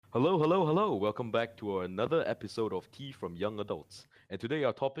Hello, hello, hello. Welcome back to another episode of Tea from Young Adults. And today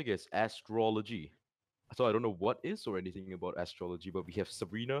our topic is astrology. So I don't know what is or anything about astrology, but we have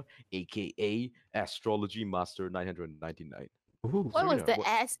Sabrina, aka Astrology Master 999. Ooh. Why was Sabrina, the what?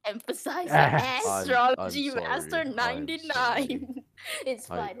 S emphasized? Ass. I'm Astrology sorry. Master I'm sorry. 99. It's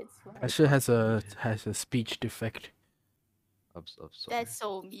I fine, it's fine. Asher has a speech defect. I'm sorry. That's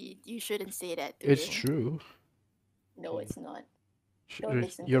so mean. You shouldn't say that to It's him. true. No, it's not. Sh- Don't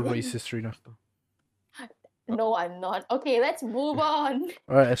listen You're to him. racist, Rina. No, I'm not. Okay, let's move on.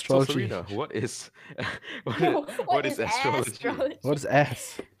 All right, So astrology. Sabrina, what is What what is is astrology? What astrology? is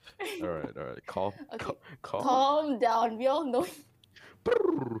ass? All right. Calm, calm, Okay, calm. calm down. We all know.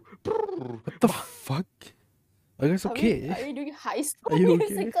 Brrr, brrr. What the fuck? Are you guys okay? Are we doing High Are School you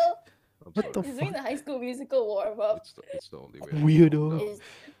okay? Musical? I'm What the sorry. He's doing fuck? the High School Musical warm up. It's the only way I can calm Weirdo. down. Is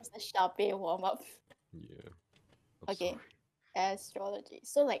the Sharpay warm up? Yeah, I'm Okay, sorry. astrology.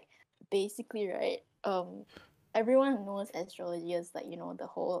 So like basically, right? Everyone knows astrology as like the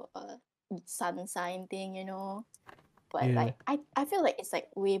whole sun sign thing, But Yeah. like I feel like it's like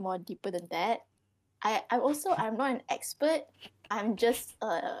way more deeper than that. I'm not an expert. I'm just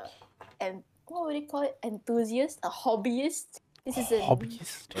and what would you call it? Enthusiast, a hobbyist. This is an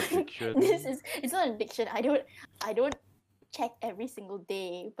Hobbyist. this Addiction. is it's not an addiction. I don't check every single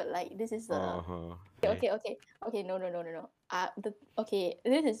day, but like this is a Uh-huh. okay.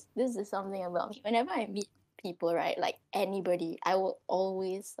 No. This is something about me. Whenever I meet people, right, like anybody, I will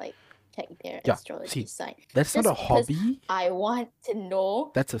always like check their Yeah. astrology See, sign that's not a just because hobby. I want to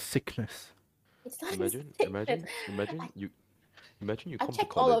know. That's a sickness. It's not a Imagine, secret. imagine, imagine I, you imagine you I come to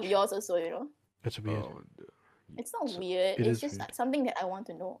checked all of college. yours also. That's weird. Oh, It's not so, weird. It It's is just weird. something that I want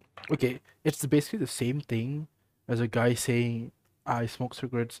to know. Okay, it's basically the same thing as a guy saying I smoke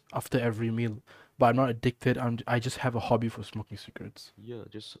cigarettes after every meal, but I'm not addicted. I just have a hobby for smoking cigarettes. yeah,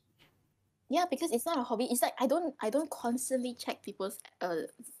 just Yeah, because it's not a hobby. It's like I don't constantly check people's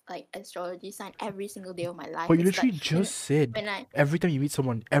like astrology sign every single day of my life. But you It's like literally just said when I every time you meet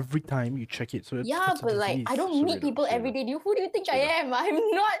someone, every time you check it. So yeah, that's a but like I disease. don't meet people every Serena, day. Who do you think I Serena, am? I'm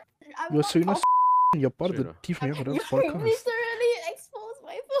not. I'm You're not Serena. top. You're part of the Serena. Thief from Young You Adults podcast. literally exposed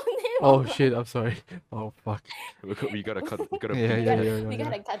my full name Oh online. shit! I'm sorry. Oh fuck. We gotta cut. We gotta Yeah, beep yeah, that. yeah, yeah, We yeah.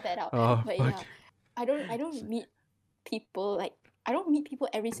 gotta cut that out. Oh But fuck. yeah, I don't meet people like I don't meet people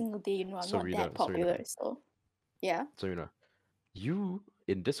every single day. I'm not Serena, that Serena, popular. So yeah. Serena. You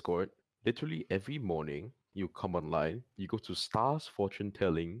in Discord, literally every morning, you come online, you go to Stars Fortune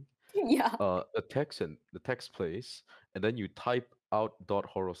Telling, Yeah. the text plays, and then you type out dot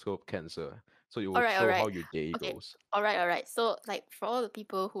horoscope Cancer, so it will All show how right. your day Okay. goes. All right. So, like, for all the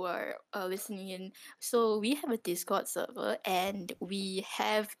people who are listening in, so we have a Discord server, and we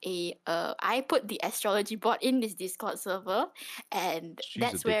have I put the astrology bot in this Discord server, and She's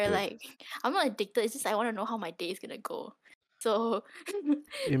that's where addicted. like I'm not addicted. It's just I want to know how my day is gonna go. So, yeah,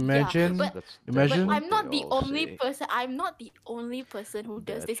 That's Imagine, but that's that's but what imagine. I'm they not the all only say. person. I'm not the only person who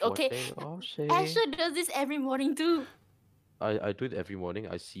does That's this. what Okay, they all say. Asher does this every morning too. I do it every morning.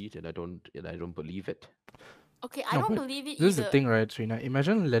 I see it and I don't believe it. Okay, I No, don't but believe it this is the either. thing, right, Serena?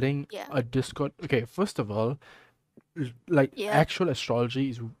 Imagine letting Yeah, a Discord. Okay, first of all, like yeah. actual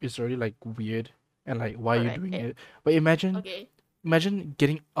astrology is already like weird and like why are All you right. doing it? But imagine Okay. imagine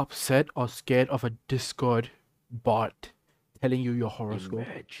getting upset or scared of a Discord bot telling you your horoscope.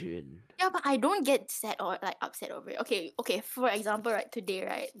 Imagine. Yeah, but I don't get sad or like upset over it. Okay. For example, right today,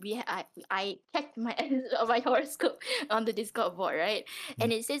 right, I checked my my horoscope on the Discord board, right, Mm.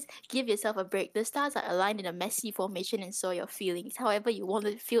 and it says give yourself a break. The stars are aligned in a messy formation, and so are your feelings. However, you won't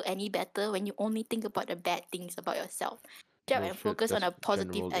feel any better when you only think about the bad things about yourself. Check and Bullshit. focus on That's a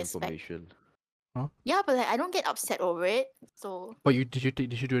positive general aspect. information. Huh? Yeah, but like I don't get upset over it. So But did you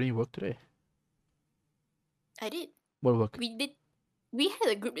do any work today? I did. What work? We did. We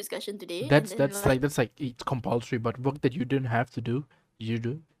had a group discussion today, and That's then that's like like that's like it's compulsory, but work that you didn't have to do, did you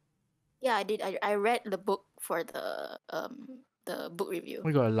do? yeah, I did. I read the book for the book Oh review.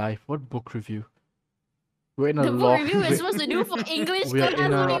 my god, life. What book review? We're in a The book law. review we're supposed to do for English We are class.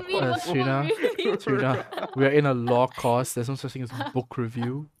 in What do a you mean? What book Serena, review? Serena. We are in a law course. There's no such thing as book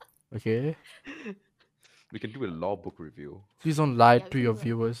review. Okay, We can do a law book review. please don't lie Yeah, we to can your do it.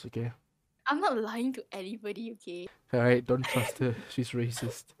 viewers. Okay, I'm not lying to anybody. Okay, all right. Don't trust her. She's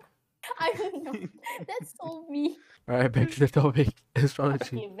racist. I'm not. That's so me. All right, back to the topic.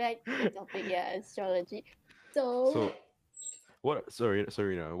 Astrology. Okay, back to the topic. Yeah, astrology. So So what? Sorry,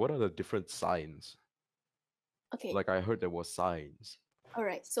 Serena. What are the different signs? okay, Like I heard there was signs. all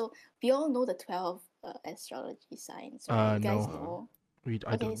right. So we all know the 12 astrology signs, right? You guys No, Uh huh. know. I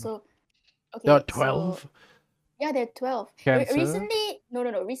Okay, don't know. so There are okay, so 12. Yeah, there are 12. Cancer. Recently,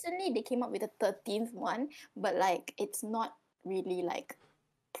 no. Recently, they came up with a 13th one, but like it's not really like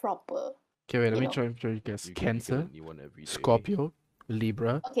proper. Okay, wait. Let You me know. try to guess. You get a Cancer, new one every day. Scorpio,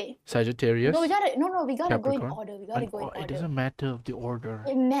 Libra, Okay. Sagittarius, No, we gotta go in Capricorn. order. We gotta go in It order. doesn't matter of the order.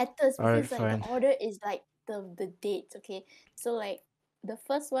 It matters Alright, because like fine. the order is like the dates. Okay, so like the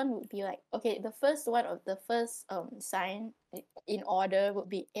first one would be like, okay, the first one of the first sign in order would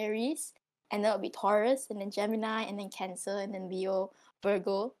be Aries, and that would be Taurus, and then Gemini, and then Cancer, and then Leo,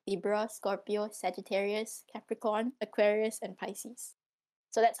 Virgo, Libra, Scorpio, Sagittarius, Capricorn, Aquarius, and Pisces.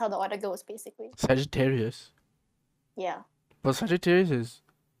 So that's how the order goes basically. Sagittarius. Yeah. But Sagittarius is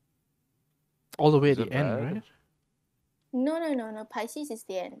all the way Is at it the end, bad? right? No. Pisces is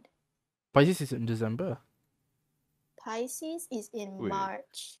the end. Pisces is in December. Pisces is in Wait.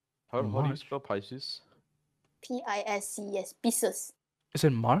 March. How do you March. spell Pisces? Pisces, Pisces. It's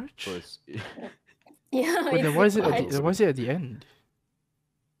in March? So it's Yeah. Wait, then it's why is in it at March. the, why is it at the end?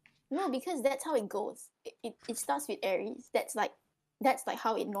 No, because that's how it goes. It starts with Aries. That's like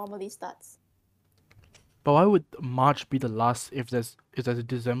how it normally starts. But why would March be the last if there's a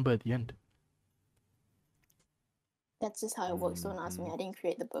December at the end? That's just how it works. Don't ask me. I didn't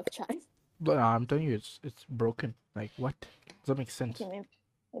create the birth chart. But I'm telling you, it's broken. Like what? Does that make sense? Okay,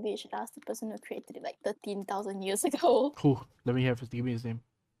 maybe you should ask the person who created it like 13,000 years ago. Who? Let me give me his name.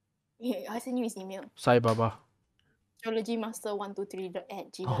 Yeah, I sent you his email. Sai Baba.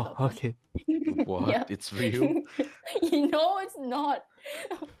 astrologymaster123@gmail.com. Oh, okay. what? Yeah. It's real. You know it's not.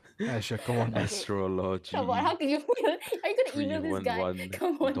 Sure, come on. Okay. Astrology. Come on, how can you feel? Are you gonna email this guy? 311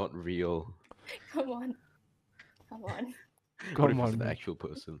 Come on. not real. Come on. Come on. What Come if it's on, an man. actual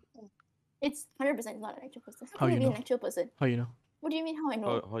person? It's 100% not an actual person. How How can you it be know? an actual person? How you know? What do you mean how I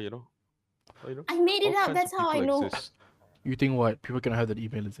know? How you know? How you know? I made it All up. kinds That's of how I people know. exist. You think what? People can have that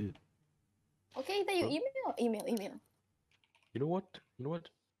email, is it? Okay, then you Huh? email. You know what? You know what?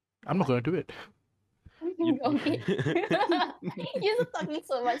 I'm not gonna do it. Okay. You're just talking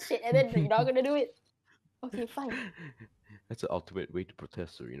so much shit and then you're not gonna do it. Okay, fine. That's the ultimate way to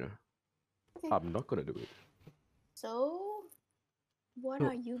protest, Serena. Okay. I'm not gonna do it. So, what Oh.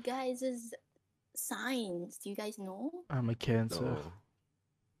 are you guys' signs? Do you guys know? I'm a Cancer. No.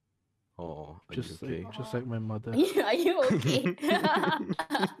 Oh, are Just you okay? just like my mother. Are you okay?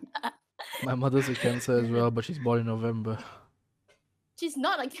 My mother's a Cancer as well, but she's born in November. She's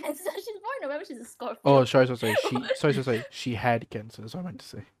not a Cancer. She's born in November. She's a Scorpio. Oh, sorry. She had cancer. That's what I meant to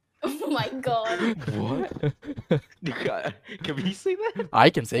say. Oh my god. What? Can we say that? I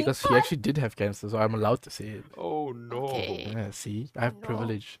can say because she What? actually did have cancer, so I'm allowed to say it. Oh no. Okay. Yeah, see, I Oh, have no.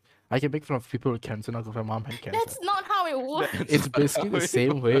 privilege. I can make fun of people with cancer now because my mom had cancer. That's not how it works. It's basically the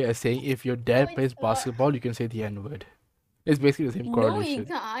same way as saying if your dad it's plays not. basketball, you can say the N word. It's basically the same No, correlation. you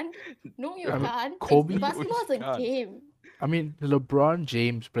can't. No, you I mean, can't. Kobe- Basketball's a can't. game. I mean, LeBron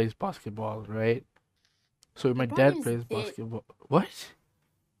James plays basketball, right? So if my LeBron dad is plays dead. basketball. What?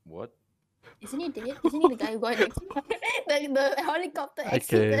 What? Isn't he dead? Isn't he the guy who got the helicopter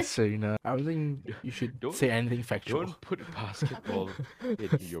accident? Okay, Serena. I don't think you should Don't- say anything factual. Don't put basketball in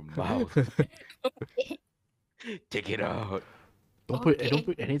your mouth. Take it out. Don't Okay.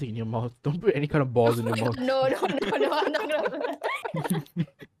 put anything in your mouth. Don't put any kind of balls in your mouth. No, I'm not gonna.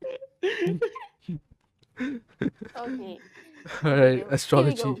 Okay. Alright, Okay,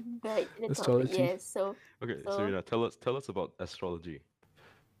 astrology. Here we go. Right, the topic. Astrology. Yes. So Okay, So- Serena, tell us about astrology.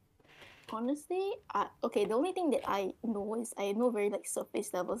 honestly, okay, the only thing that I know is I know very like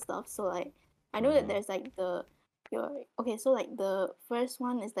surface level stuff. So like I know that Mhm. there's like so like the first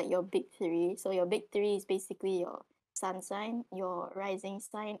one is like your big three. So your big three is basically your sun sign, your rising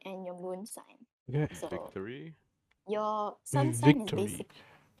sign, and your moon sign. Okay. So Victory. your sun sign is Victory. basic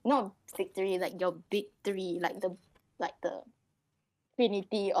not victory, like your big three, like the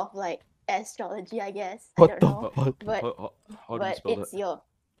trinity of like astrology, I guess. I What don't the know. fuck? But How do you but spell it's that? your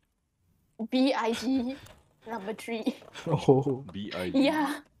BIG number 3. Oh, BIG.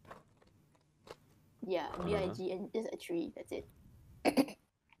 Yeah. Yeah, Uh-huh. BIG and just a 3. That's it.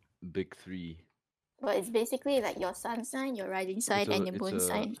 Big three. But it's basically like your sun sign, your rising sign, and your moon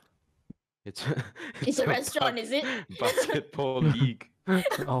sign. It's It's a restaurant, is it? Basketball league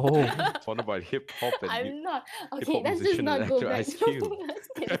oh. sponsored by hip hop and I'm not. Okay, hip-hop let's just musician and not go actor back Ice to Cube.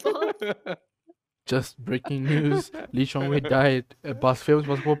 basketball. Just breaking news. Lee Chong Wei died. A famous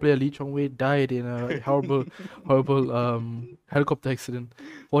basketball player Lee Chong Wei died in a horrible helicopter accident.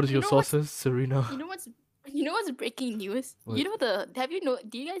 What is You your know what's- sources, Serena? You know what's breaking news? What? You know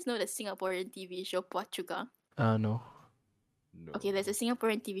do you guys know the Singaporean TV show Phuachukang? No. No. Okay, there's a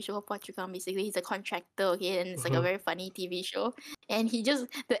Singaporean TV show called Phuachukang. Basically, he's a contractor, okay, and it's like a Uh-huh. very funny TV show. And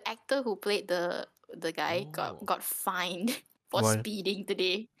the actor who played the the guy Oh. got fined for What? speeding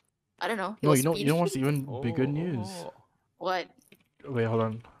today. I don't know. He No, was you know speeding. what's even bigger Oh, news? oh. What? Wait, hold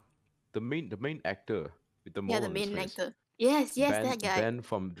on. The main actor with the Yeah, mole the on his main face. actor. Yes, yes, Banned that guy. banned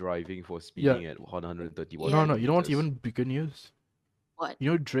from driving for Yeah. speeding at 131 No, Yeah. no, you know what's kilometers. even bigger news? What?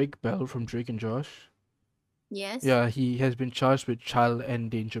 You know Drake Bell from Drake and Josh? Yes. Yeah, he has been charged with child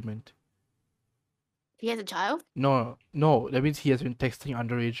endangerment. He has a child. No, no, that means he has been texting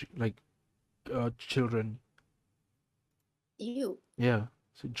underage children. Ew. Yeah.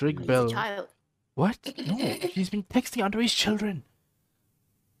 So Drake But he's a Ew. Bell. child. What? No, he's been texting underage children.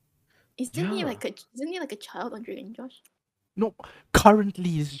 Yeah. Isn't he like a child, Andre and Josh? No,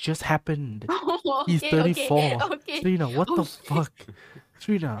 currently it's just happened. He's Okay, okay, 34. okay. Serena, what Oh the shit. fuck?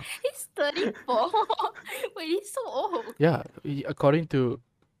 Serena. He's 34. Wait, he's so old. Yeah, according to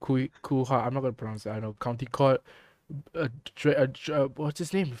Kuha, I'm not gonna pronounce it. I know County Court. What's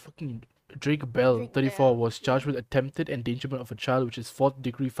his name? Fucking Drake Bell, Drake 34, Bell. was Yeah. charged with attempted endangerment of a child, which is fourth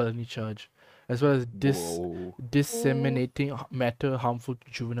degree felony charge, as well as Whoa. disseminating matter harmful to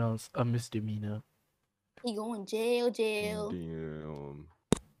juveniles, a misdemeanor. He going jail. Damn.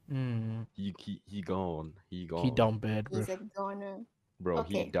 Mm, He gone. He he gone. down bad, bro. He's a goner. Bro,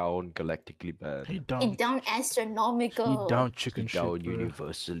 he Okay. down galactically bad. He He down. down He astronomical. down He chicken shit, down bro.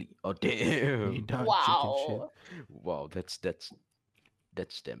 universally. Oh He damn. down chicken shit. Wow. Wow, that's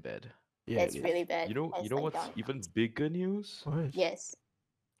damn bad. Yeah, it That's is. really bad. You That's know like what's down. even bigger news? What? Yes.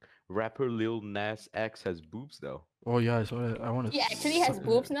 Rapper Lil Nas X has boobs now. Oh yeah, I saw that. I want to He actually has suck.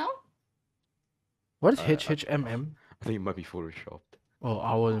 boobs now? What is I HHMM? I think it might be photoshopped. Oh,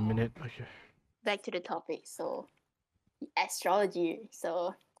 hour and a Oh. minute. Okay. Back to the topic. So, astrology.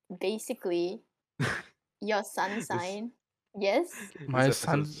 So, basically, your sun This sign. Yes? My this episode is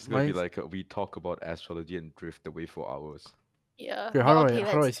son's just gonna be my. like we talk about astrology and drift away for hours. Yeah. Okay, But how okay, do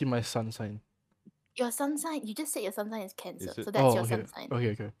I let's. see my sun sign? Your sun sign, you just said your sun sign is Cancer. Is it? So, that's Oh, your okay, sun sign.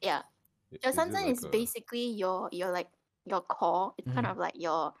 okay. Yeah. Your Is sun it sign like is a basically your like your core. It's kind Mhm. of like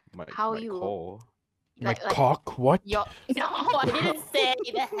your my how my you core? My like cock. What? your no, I didn't say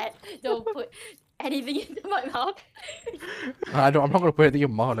that. Don't put anything into my mouth. I don't. I'm not gonna put anything in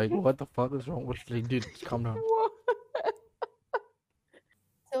your mouth. Like, what the fuck is wrong with like, dude? Just calm down.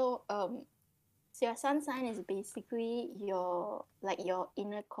 So so your sun sign is basically your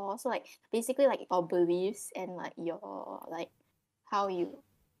inner core. So like basically like your beliefs and like your like how you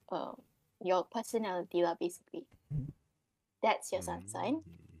your personality lah basically. That's your sun sign. Mm.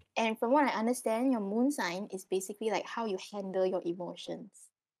 And from what I understand, your moon sign is basically like how you handle your emotions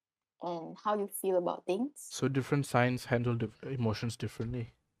and how you feel about things. So different signs handle emotions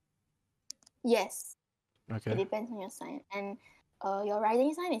differently. Yes, it Okay. depends on your sign. And your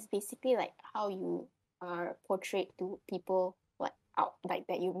rising sign is basically like how you are portrayed to people like out like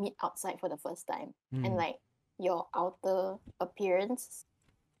that you meet outside for the first time. And Mm. like your outer appearance.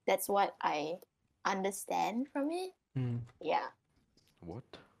 That's what I understand from it. Mm. Yeah. What?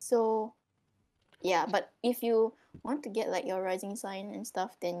 So yeah, but if you want to get like your rising sign and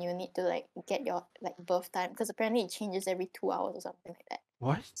stuff, then you need to like get your like birth time because apparently it changes every 2 hours or something like that.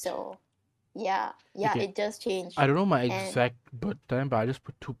 What? So yeah, Okay. it does change. I don't know my And exact birth time, but I just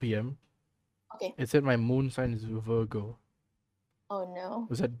put 2 p.m. okay. It said my moon sign is Virgo. Oh no.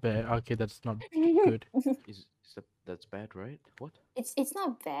 Was that bad? Okay, that's not good. Is that's bad, right? What? It's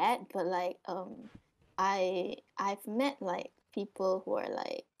not bad, but like I've met like people who are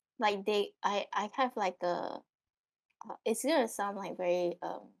like I have like a it's gonna sound like very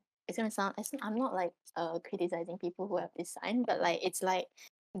it's gonna sound I'm not like criticizing people who have this sign, but like it's like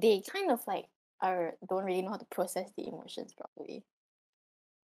they kind of like are don't really know how to process the emotions properly.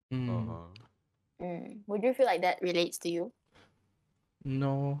 Mm. Would you feel like that relates to you?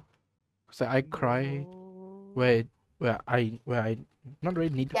 No. So I cry No. where I not really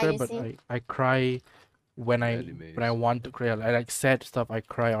need to Yeah, cry, you but see? I cry when I Animes. want to cry. I like sad stuff. I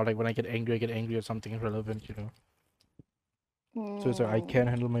cry, or like when I get angry, or something irrelevant. So it's like I can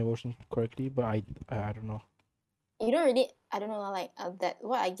handle my emotions correctly, but I don't know. You don't really I don't know like that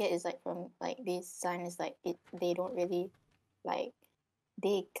what I get is like from like this sign is like they don't really like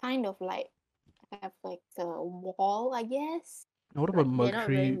they kind of like have like a wall, I guess. Now, what Like about they're not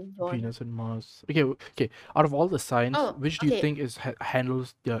very Mercury, drawn. Venus, and Mars? Okay. Out of all the signs, Oh, which do you okay. think is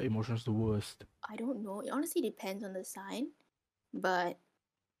handles their emotions the worst? I don't know. It honestly depends on the sign, but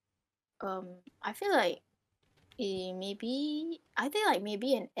I feel like I think like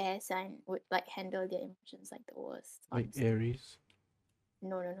maybe an air sign would like handle their emotions like the worst. Like Honestly. Aries.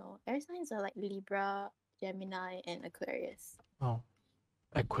 No. Air signs are like Libra, Gemini, and Aquarius. Oh,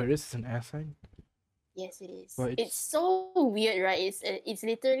 Aquarius is an air sign. Yes, it is. But It's it's so weird, right? It's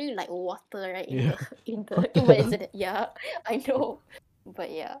literally like water, right? In the yeah. in the What the but isn't hell? it? Yeah, I know.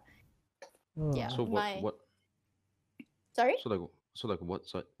 But yeah, yeah. Oh. So what My what sorry. so like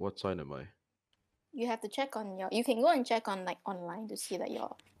what sign am I? You have to check on your. You can go and check on like online to see that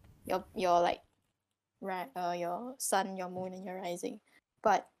your like right your sun, your moon, and your rising.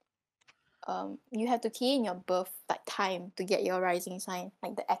 But you have to key in your birth like time to get your rising sign,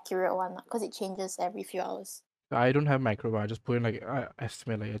 like the accurate one, because it changes every few hours. I don't have micro, but I just put in like I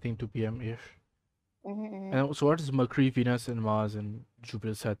estimate like I think 2 p.m. ish. Mm-hmm. And so what is Mercury, Venus, and Mars, and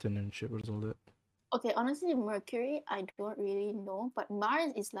Jupiter, Saturn, and shit? What is all that? Okay, honestly, Mercury, I don't really know, but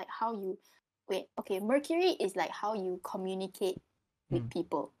Mars is like how you wait. Okay, Mercury is like how you communicate with Hmm.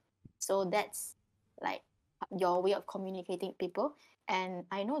 people. So that's like your way of communicating with people. And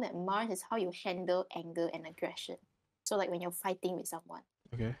I know that Mars is how you handle anger and aggression. So like when you're fighting with someone,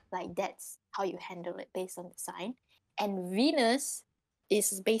 Okay. like that's how you handle it based on the sign. And Venus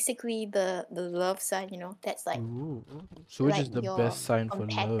is basically the love sign, That's Ooh. So which like is the your best sign for love?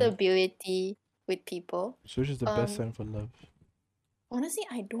 compatibility with people. So which is the best Um, sign for love? honestly,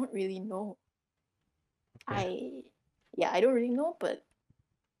 I don't really know. Okay. I yeah, I don't really know, but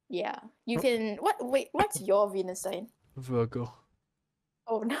yeah, you Oh, can. What's your Venus sign? Virgo.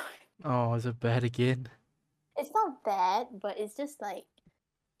 Oh no, Oh, is it bad again? it's not bad, but it's just like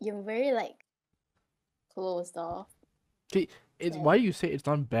you're very like closed off. Okay, it's And why you say it's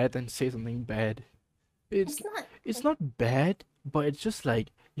not bad and say something bad. It's it's not. it's not bad, but it's just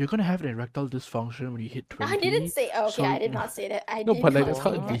like you're gonna have an erectile dysfunction when you hit I didn't 20. say. Oh, okay, So I did not say that. I no, did but like not that's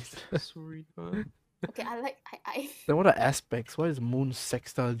how say it that. What, means. Serena? Okay, I like. I Then what are aspects? What is Moon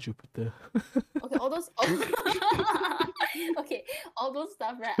sextile Jupiter? okay, all those. Okay, all those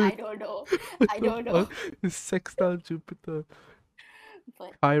stuff, right? I Dude, don't know. what I the don't know. fuck is sextile Jupiter?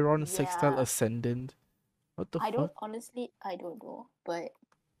 But Chiron sextile yeah, ascendant. What the I don't fuck? honestly. I don't know, but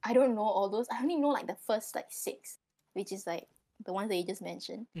I don't know all those. I only know like the first like six, which is like the ones that you just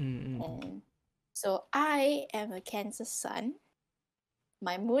mentioned. Mm-mm. And so I am a Cancer sun.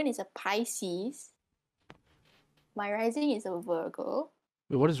 My moon is a Pisces. My rising is a Virgo.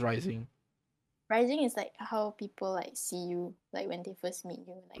 Wait, what is rising? Rising is like how people like see you, like when they first meet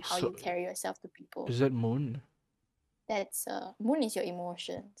you, like how So you carry yourself to people. is that Moon? That's moon is your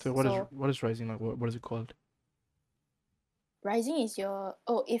emotions. So So what is rising like? What is it called? rising is your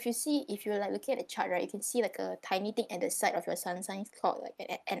if you're like looking at the chart, right, you can see like a tiny thing at the side of your sun sign called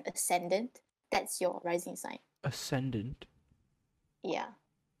like an ascendant. That's your rising sign. Ascendant Yeah.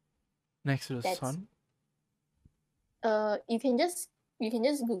 next to the That's sun. you can just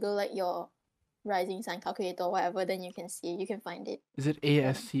Google like your rising sign calculator or whatever, then you can find it. Is it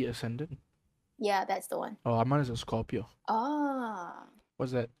Yeah. ASC ascendant? Yeah, that's the one. Oh, mine is a Scorpio. Ah.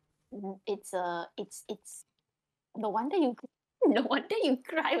 What's that? It's no wonder you no wonder you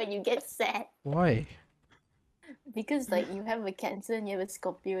cry when you get sad. Why? Because like you have a Cancer and you have a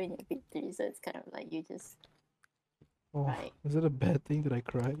Scorpio in your victory, so it's kind of like you just Oh, right. is it a bad thing that I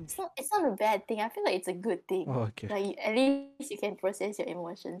cry? It's not a bad thing. I feel like it's a good thing. Oh, okay. Like at least you can process your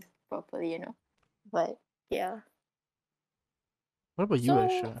emotions properly. But yeah. What about you, So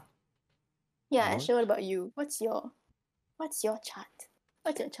Asha? yeah, What? Ashley, what about you? What's your chart?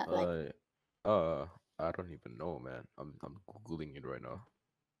 What's your chart like? Uh, uh, I don't even know, man. I'm googling it right now.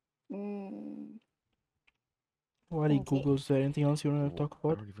 Mm, While he okay. Googles, there anything else you want to talk I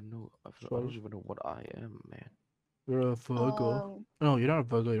about? don't even know. I don't Astrology. even know what I am, man. You're a Virgo. Um, No, you're not a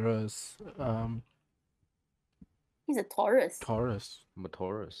Virgo. You're a he's a Taurus. Taurus. I'm a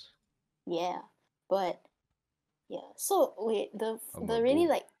Taurus. Yeah, but yeah. So wait, I'm a the really bull.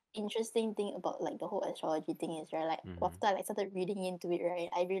 like interesting thing about like the whole astrology thing is right. Like Mm-hmm. after I like started reading into it, right,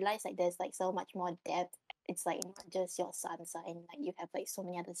 I realized like there's like so much more depth. It's like not just your sun sign. Like you have like so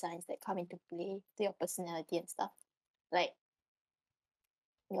many other signs that come into play to your personality and stuff. Like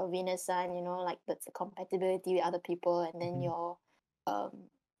your Venus sign, like that's the compatibility with other people, and then Mhm. your um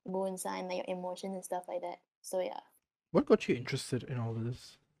moon sign, like your emotions and stuff like that. So yeah. What got you interested in all of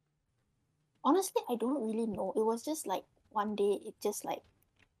this? Honestly, I don't really know. It was just like one day it just like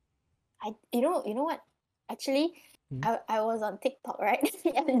you know what? Actually, Hmm? I was on TikTok, right?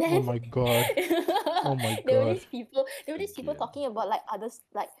 And Oh then my god. Oh my there were god. these people Again. talking about like others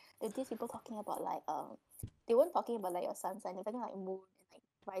like there were these people talking about like they weren't talking about like your sun sign, they're talking like moon and like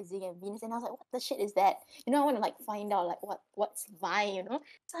rising and Venus, and I was like, what the shit is that? I want to like find out like what's mine.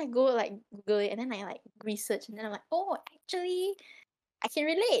 So I go like Google it and then I like research and then I'm like, oh actually I can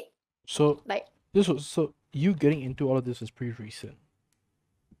relate. So Like so you getting into all of this is pretty recent.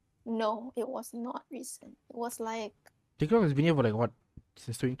 no, it was not recent. It was like TikTok has been here for like what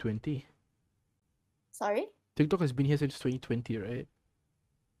since 2020. Sorry? TikTok has been here since 2020, right?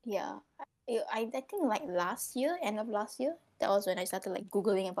 Yeah. I think like last year, end of last year, that was when I started like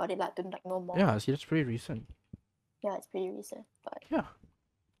Googling about it, like to like know more. Yeah, see, that's pretty recent. Yeah, it's pretty recent. But Yeah.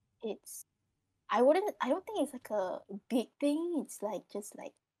 it's I don't think it's like a big thing. It's like just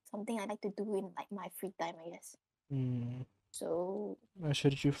like something I like to do in like my free time, I guess. Mm. So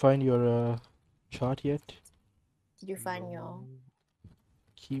Sure, did you find your chart yet? did you find your No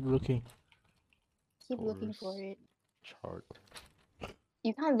Keep looking. keep looking for Taurus it? chart.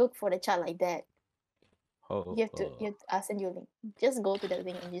 You can't look for the chart like that. Oh, I'll send you a link. Just go to the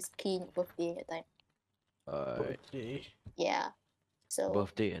link and just key in your birthday and your time. alright. Birthday. Yeah. So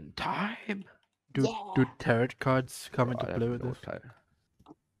Birthday and time. Do yeah. tarot cards come Bro, into I play have with no this? time.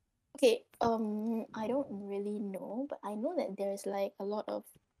 Okay, I don't really know, but I know that there's like a lot of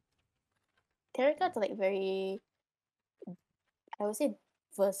tarot cards are like very, I would say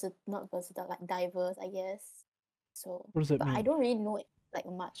not versatile, like diverse, I guess. So, What does that but I mean? don't really know like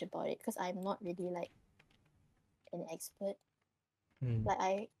much about it because I'm not really like an expert. Hmm. Like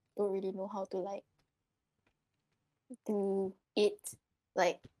I don't really know how to like do it,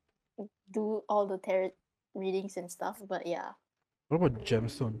 like do all the tarot readings and stuff. But yeah, What about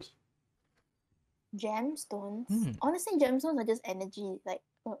gemstones? gemstones. Hmm. Honestly, gemstones are just energy. Like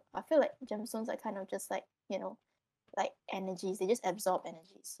I feel like gemstones are kind of just like like energies. They just absorb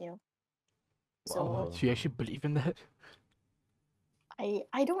energies. So What? So you actually believe in that?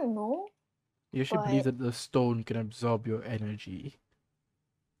 I don't know, You actually believe but that the stone can absorb your energy?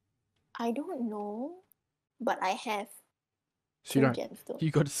 I don't know, but I have So two you not gemstones.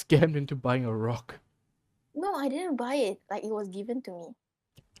 you got scammed into buying a rock. No, I didn't buy it. Like it was given to me.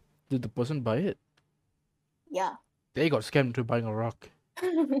 Did the person buy it? Yeah. They got scammed into buying a rock.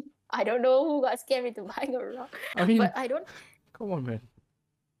 I don't know who got scammed into buying a rock, I mean, but I don't. come on, man.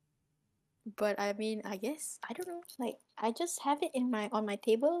 But I mean, I guess I don't know. Like I just have it in my on my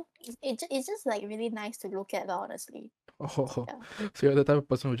table. It's just like really nice to look at, honestly. Oh, Yeah. so you're the type of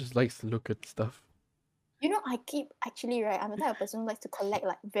person who just likes to look at stuff. I keep actually right. I'm the type of person who likes to collect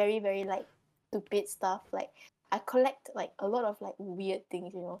like very very like stupid stuff. Like I collect like a lot of like weird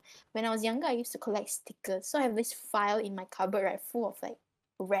things. When I was younger, I used to collect stickers. So I have this file in my cupboard right, full of like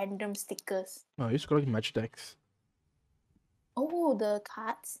random stickers. Oh, you just collect matchsticks. Oh, the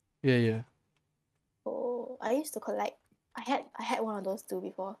cards. Yeah, yeah. Oh, I used to collect. I had one of those too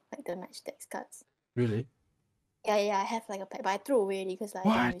before, like the matchsticks cards. Really? Yeah, yeah, I have like a pack, but I threw away already because I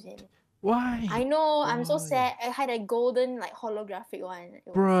don't What? use it anymore. I Why? know, I'm so Why? sad. I had a golden like holographic one.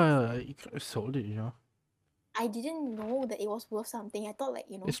 Bruh, you could have sold it, you know? I didn't know that it was worth something. I thought like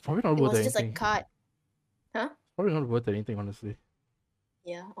It's probably not it worth was just a anything. card. Huh? Probably not worth anything, honestly.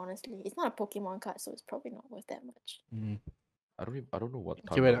 Yeah, honestly, it's not a Pokemon card, so it's probably not worth that much. Mm. I don't know what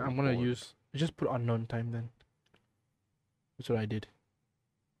Okay, time wait, I was I'm gonna born. just put unknown time then. That's what I did.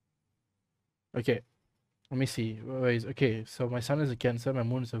 Okay, let me see. Okay, so my sun is a Cancer, my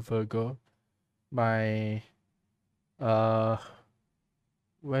moon is a Virgo. My, uh,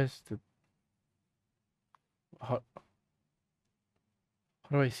 where's the, how,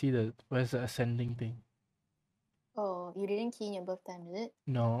 how do I see where's the ascending thing? Oh, you didn't key in your birth time, is it?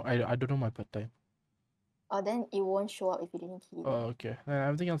 No, I don't know my birth time. Oh, then it won't show up if you didn't key Oh, then. okay.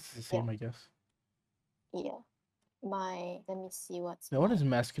 Everything else is the same, Yeah. I guess. Yeah. Let me see what's Now, what my. is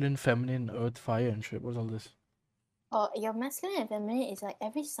masculine, feminine, earth, fire, and shit? What's all this? Oh, your masculine and feminine is like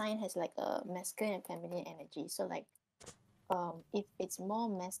every sign has like a masculine and feminine energy. So like, if it's more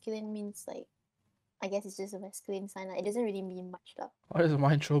masculine means like, I guess it's just a masculine sign. Like, it doesn't really mean much lah. Why does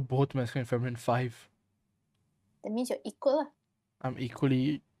mine show both masculine and feminine 5? That means you're equal lah. I'm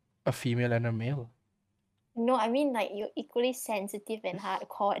equally a female and a male. No, I mean like you're equally sensitive and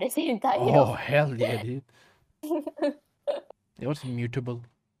hardcore at the same time. Oh, hell yeah, dude. Yeah, what's mutable?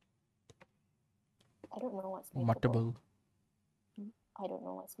 I don't know what's mutable. Mutable. I don't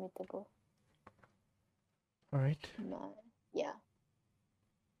know what's mutable. Alright. But yeah.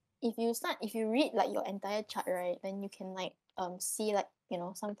 If you read like your entire chart, right, then you can like see like,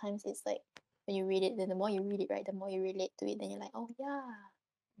 sometimes it's like when you read it, then the more you read it, right, the more you relate to it, then you're like, oh yeah,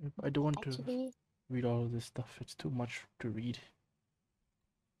 I don't want to actually, read all of this stuff. It's too much to read.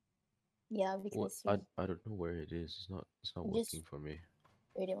 yeah, What? because I don't know where it is. It's not you just working for me.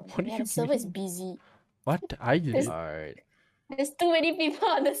 read it one What time. do Yeah, you the server is mean? busy. What? I There's, did. Alright. there's too many people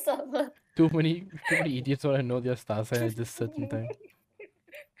on the server. Too many idiots want to know their star sign at this certain time.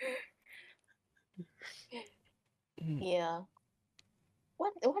 Yeah.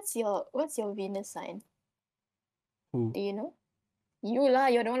 What's your Venus sign? Who? Do you know? You lah,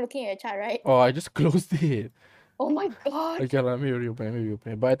 you're the one looking at your chart, right? Oh, I just closed it. Oh my god. Okay, let me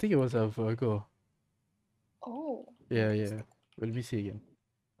reopen. But I think it was a Virgo. Oh, Yeah, yeah. interesting. Let me see again.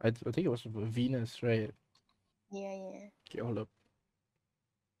 I think it was Venus, right? Yeah, yeah. Okay, hold up.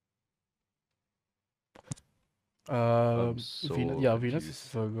 I'm Venus. so Yeah, Venus is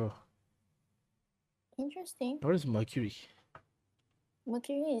confused. Virgo. Interesting. What is Mercury?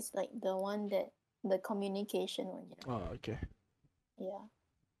 Mercury is like the one that the communication one, you know. Oh, okay. Yeah.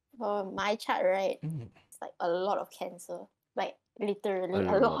 For my chart, right? Mm. It's like a lot of Cancer. Like A literally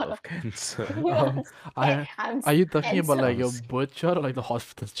a lot lot of of cancer. Um, I I'm are you talking about Cancer. like I'm your s- birth chart or like the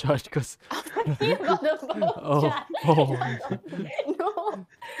hospital chart? Because I'm talking about the birth oh chart. oh, Not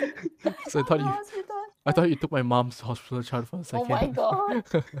no, so I not thought the you hospital I chart. thought you took my mom's hospital chart for a Oh my second. god.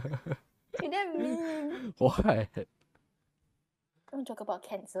 You that mean. Why? Don't joke about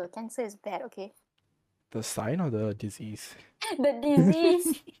Cancer. Cancer is bad, okay? The sign or the disease? The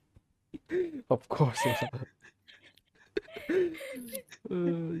disease. Of course lah.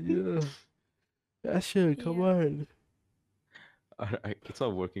 Yeah. Asher, come Yeah. on. it's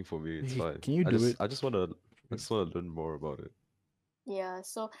not working for me. It's fine. Can you do it? I just wanna learn more about it. Yeah,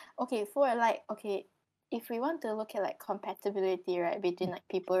 so okay, okay, if we want to look at like compatibility, right, between like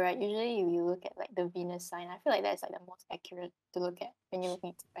people, right, usually we look at like the Venus sign. I feel like that's like the most accurate to look at when you're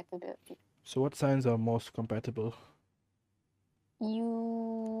looking at compatibility. So what signs are most compatible?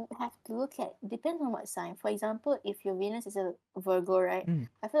 You have to look at depends on what sign. For example, if your Venus is a Virgo, right, Mm.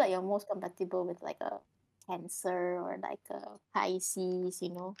 I feel like you're most compatible with like a Cancer or like a Pisces, you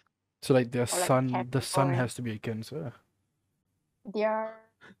know, So like their or like a the sun Capricorn. has to be a Cancer. Their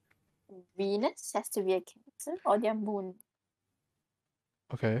Venus has to be a Cancer or their moon.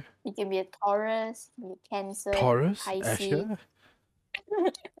 Okay. It can be a Taurus, it can be a Cancer, Taurus, Pisces. Asher.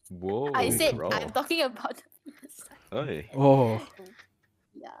 I Whoa, Wait, said come I'm bro. talking about the Venus Hey. Oh, sign.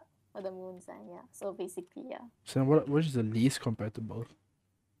 Yeah, or the moon sign. Yeah. So basically, yeah, so then what is the least compatible?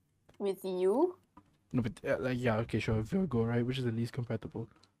 with you, No, but like yeah, okay, sure, Virgo, right? Which is the least compatible?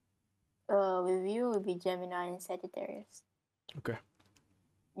 with you will be Gemini and Sagittarius. Okay.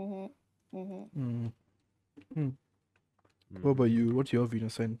 Mhm. Mhm. Mm. Mm. What about Hmm. you? What's your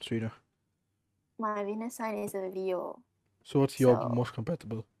Venus sign, Trina? My Venus sign is a Leo. So what's your So most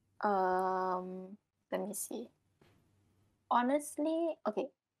compatible? let me see. Honestly, okay,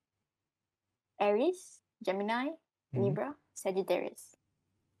 Aries, Gemini, Mm. Libra, Sagittarius.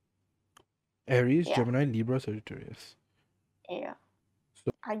 Aries, Yeah. Gemini, Libra, Sagittarius. Yeah.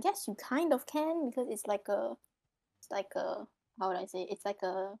 So I guess you kind of can because it's like a how would I say it's like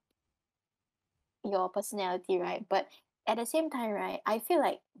a your personality, right? But at the same time, right, I feel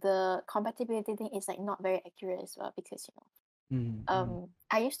like the compatibility thing is like not very accurate as well because mm, mm,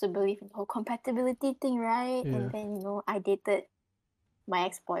 I used to believe in the whole compatibility thing, right? And yeah, then I dated my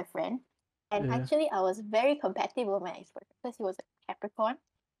ex boyfriend, and yeah. actually I was very compatible with my ex boyfriend because he was a Capricorn,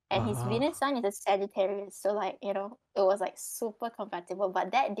 and his Venus Ah. sign is a Sagittarius, so like it was like super compatible.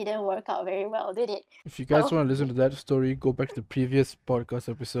 But that didn't work out very well, did it? If you guys So want to listen to that story, go back to the previous podcast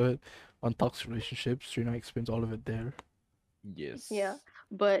episode on toxic relationships. Trina explains all of it there. yeah, Yes.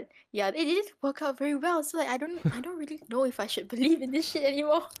 but yeah, it didn't work out very well. So like I don't really know if I should believe in this shit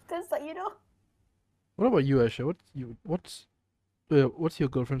anymore. Cause like What about you, Asha? What's your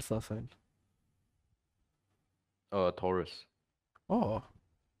girlfriend's star sign? Taurus. Oh,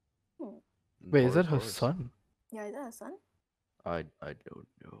 hmm, wait, is that her Taurus. son? yeah, is that a son? I don't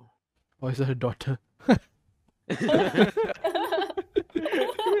know. Or is that her daughter?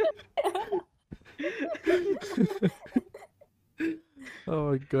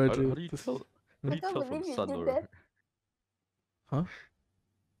 Oh my god, How dude. do you This is... tell I can't from believe you sun did or that. Huh?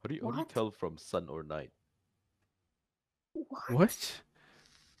 how do you What? tell from sun or night? What? What?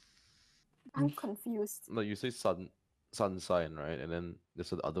 I'm confused. No, you say sun sign, right? And then there's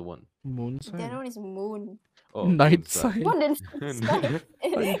the other one. Moon The other sign? one is moon. Oh, moon Night sign. sign? What did sign?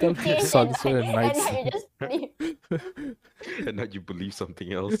 How do you tell from Day and sun sign night, and night and now you sign? just sleep. And now you believe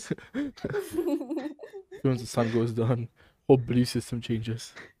something else. Once the sun goes down, whole belief system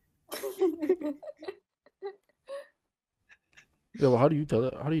changes. Yeah, well, how do you tell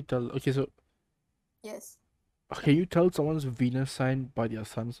it? How do you tell? Okay, so yes. can you tell someone's Venus sign by their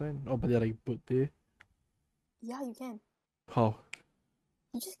sun sign or by their like birthday? Yeah, you can. How?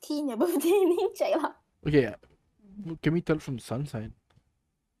 You just key in your birthday and then check lah. Okay, can we tell from the sun sign?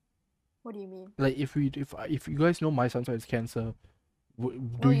 What do you mean? Like if you guys know my sun sign is Cancer, No,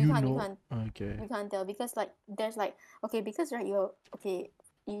 do you you can't. You know? can't. Okay. You can't tell because like there's like okay because right you're okay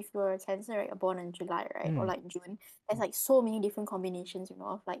if you're a Cancer right you're born in July right or Hmm. like June there's like so many different combinations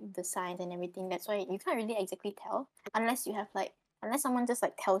of like the signs and everything that's why you can't really exactly tell unless you have like unless someone just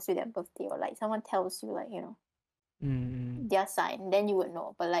like tells you their birthday or like someone tells you like Mm. their sign then you would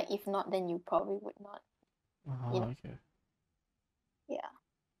know but like if not then you probably would not. You know? Okay. Yeah.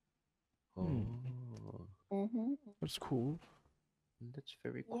 Hmm. Oh, Mm-hmm. That's cool. that's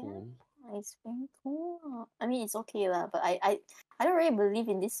very Yeah. cool. It's very cool. I mean, it's okay lah, but I don't really believe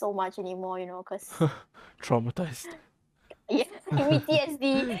in this so much anymore, you know, cause Traumatized. yeah,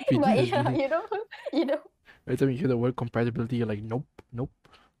 PTSD. But yeah, PTSD. you know, Every time you hear the word compatibility, you're like, nope, nope.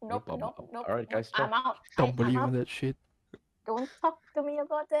 nope, nope, nope, All right, nope. guys, I'm ciao. out. Don't I'm believe in out. that shit. Don't talk to me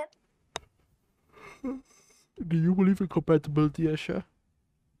about that. Do you believe in compatibility, Asha?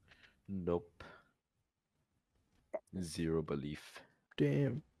 Nope. Zero belief.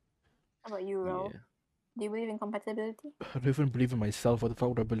 Damn. How about you, Ro? Yeah. Do you believe in compatibility? I don't even believe in myself. What the fuck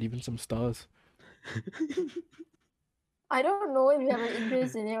would I believe in some stars? I don't know if you have an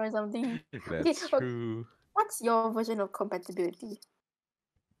interest in it or something. Okay, That's true. what's your version of compatibility?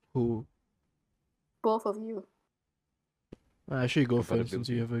 Who? Both of you. Actually, go first since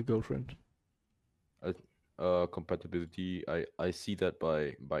you Compatibility. have a girlfriend. Uh, compatibility. I see that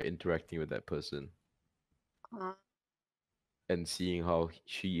by interacting with that person Uh, and seeing how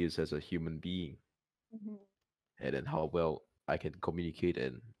she is as a human being, mhm, and then how well I can communicate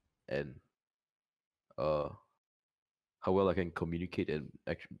and uh how well I can communicate and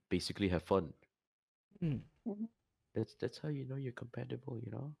actually basically have fun. Hmm. mhm. That's how you know you're compatible.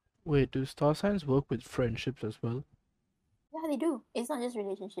 You know. Wait, do star signs work with friendships as well? Yeah, they do. It's not just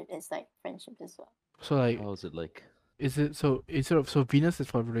relationship, it's like friendship as well. So like, How is it like? is it so? Instead of so Venus is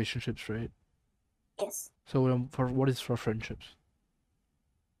for relationships, right? Yes. So for what is for friendships?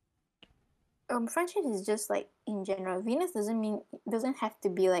 Friendship is just like in general. Venus doesn't have to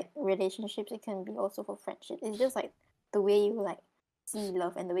be like relationships. It can be also for friendship. It's just like the way you like see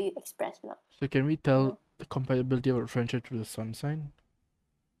love and the way you express love. So can we You tell know, the compatibility of a friendship to the sun sign?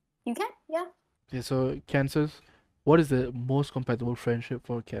 you can, yeah. Okay, so Cancers, what is the most compatible friendship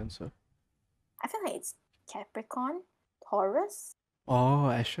for Cancer? I feel like it's Capricorn, Taurus, Oh,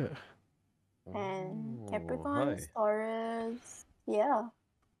 Asher. and Oh, Capricorns, hi. Taurus, yeah,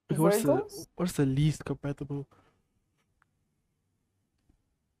 Okay, Virgos. what's the least compatible?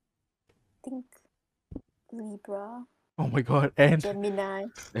 I think Libra, Oh my god, and Gemini.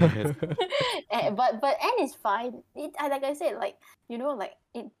 And But N is fine. Like I said, like you know, like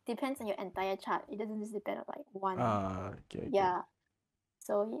it depends on your entire chart. It doesn't just depend on like one. okay. Yeah.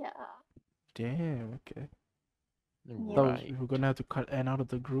 So yeah. Damn, okay. That Yep. was right. we were gonna have to cut Anne out of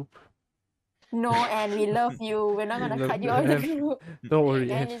the group. No, and we love you. We're not We gonna love cut you, you out of the Anne. group. Don't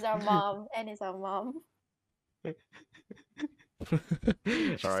worry, Anne Anne. is our mom. Anne is our mom. All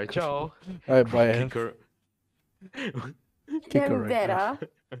Jesus right, Christ. ciao. Alright, bye, Anne. Kick her. Kick her Damn right now. better.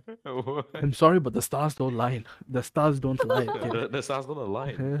 What? I'm sorry, but the stars don't lie. The stars don't lie, okay? The stars gonna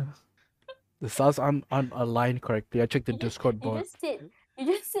align. Yeah. The stars aren't aligned correctly. I checked the You just Discord you board. just said you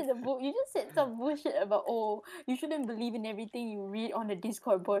just said you just said some bullshit about you shouldn't believe in everything you read on the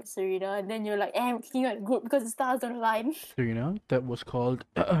Discord board, Serena, and then you're like, I'm kicking you out of the group because the stars don't align. Serena, that was called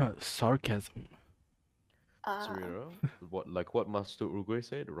sarcasm. Uh Serena, what Master Uruguay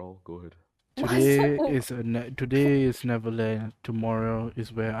said? Raul, go ahead. Master Today is Neverland. Tomorrow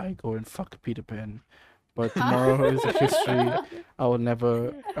is where I go and fuck Peter Pan. But Huh? tomorrow is a history I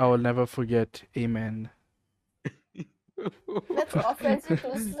will never forget. Amen. That's offensive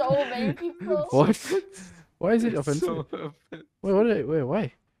to so many people. What? That's Why is it that's offensive? so offensive.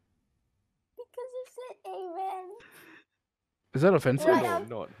 Why? Because you said amen. Is that Oh Right offensive?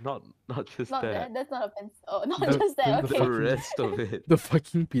 no, up. not just Not that. that. That's not offensive. Oh, not The just that. The Okay. rest of it. the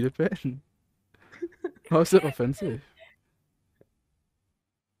fucking Peter Pan. How's that offensive?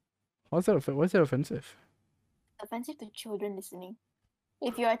 Why is that offensive? Offensive to children listening.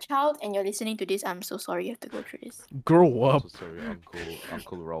 If you're a child and you're listening to this, I'm so sorry you have to go through this. Grow I'm so up. sorry,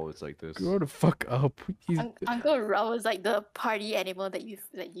 Uncle Raul is like this. Grow the fuck up. He's Uncle Raoul is like the party animal that you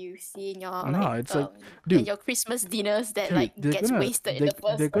see in your nah, it's like in dude, your Christmas dinners that dude, like gets wasted in the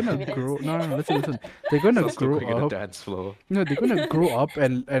they're first gonna 30 minutes. grow. No, listen. They're gonna Starts grow cooking at the up. dance floor. No, they're gonna grow up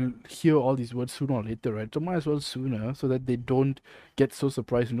and hear all these words sooner or later, right? So might as well sooner, so that they don't get so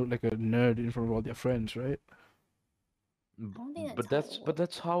surprised and look like a nerd in front of all their friends, right? B- I don't think that's But how it but works.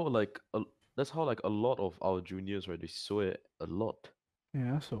 that's how like a lot of our juniors, right? They swear a lot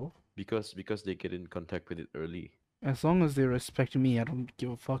Yeah. So because they get in contact with it early. as long as they respect me, I don't give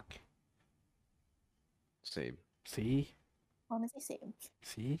a fuck. Same. See, Honestly, same.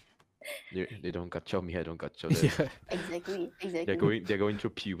 see. They don't kacau me, I don't kacau them. Yeah. Exactly. Exactly. They're going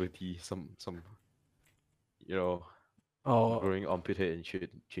through puberty, some you know, Oh, growing armpit hair and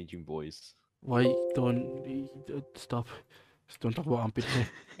shit, changing boys. why stop? Just don't talk about armpit hair.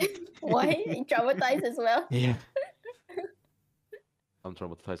 Why? Traumatized as well. Yeah. I'm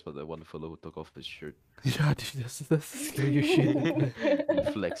traumatized by that one fellow who took off his shirt Yeah, dude, that's scary shit. and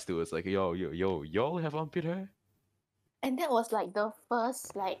flexed to us like, yo, y'all have armpit hair? And that was like the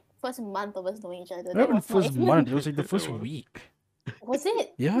first month of us knowing each other. Not That even the was not first even. month. It was like the That first was- week. Was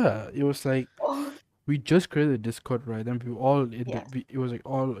it? Yeah, it was like Oh, we just created a Discord, right? Then we were all in yeah. it was like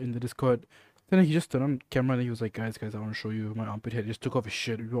all in the Discord. Then he just turned on camera and he was like, guys, I want to show you my armpit hair. He just took off his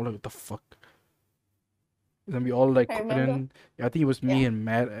shirt. We were all like, what the fuck? Then we all like, I and remember. then yeah, I think it was me Yeah. and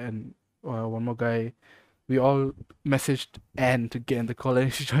Matt and one more guy. We all messaged Anne to get in the call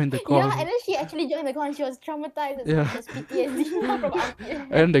and she joined the call. Yeah, and then she actually joined the call and she was traumatized Yeah. as PTSD from armpit.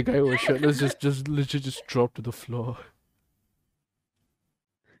 And the guy who was shirtless just literally just dropped to the floor.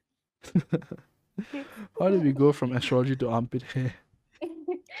 How did we go from astrology to armpit hair?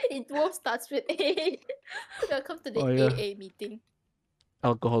 It both starts with A. Welcome to the Oh, yeah. AA meeting.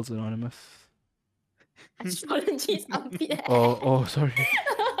 Alcohol's Anonymous. Astrology's armpit. Oh, sorry.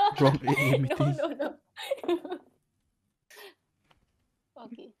 Wrong AA No, meeting. no.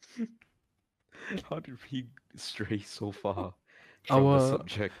 Okay. How did we stray so far from the Our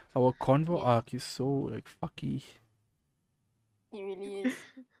subject? our convo Yeah. arc is so like fucky. It really is.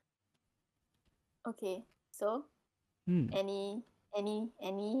 Okay. So, Hmm. any, anything.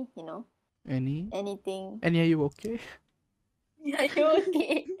 Any are you okay? Are you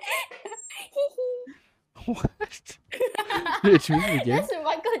okay? What? Wait, should we do it again? That's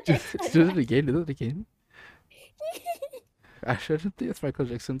Michael Jackson. Do it again. Do it again. Actually, I don't think it's Michael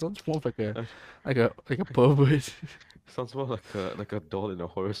Jackson. Sounds more of like a pervert. Sounds more like a doll in a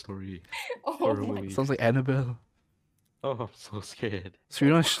horror story. Oh Horror my. movie. Sounds like Annabelle. Oh, I'm so scared.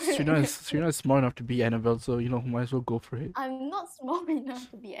 Serena is smart enough to be Annabelle, so might as well go for it. I'm not small enough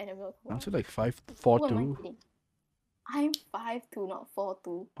to be Annabelle. Aren't you Wow. like 5'4" Who am I too? kidding? I'm 5'2", not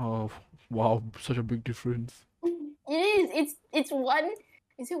 4'2". Oh wow, such a big difference. It is. It's one.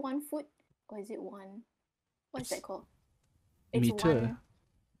 Is it 1 foot or is it one? What's that It's called? It's meter. one.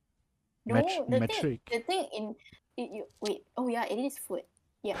 No, Metric. the thing in you wait. Oh yeah, it is foot.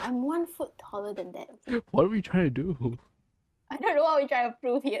 Yeah, I'm 1 foot taller than that. Okay? What are we trying to do? I don't know what we're trying to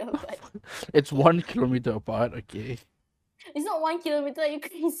prove here, but It's 1 kilometer apart. Okay. it's not 1 kilometer. You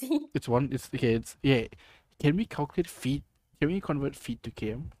crazy? It's one. It's okay. It's yeah. Can we calculate feet? Can we convert feet to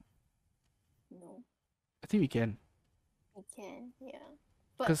km? No, I think we can. we can. Yeah,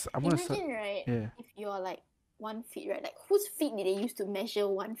 but 'Cause I'm gonna start- imagine right. Yeah. If you're like 1 feet, right? Like whose feet did they use to measure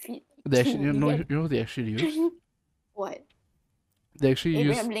 1 feet? They actually, You get- what they actually use? What? They actually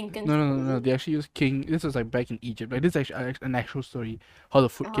use Abraham Lincoln's no. feet? They actually use king. This was like back in Egypt. Like this is actually an actual story how the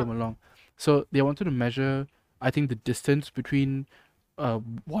foot came along. So they wanted to measure, I think, the distance between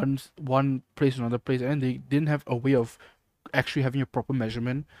one place to another place, and they didn't have a way of actually having a proper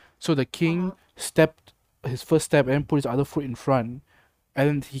measurement. So the king stepped his first step and put his other foot in front, and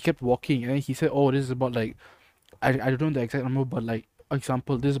then he kept walking, and then he said, "Oh, this is about like I don't know the exact number, but like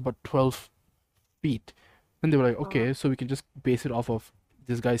example, this is about 12 feet." Then they were like, okay, so we can just base it off of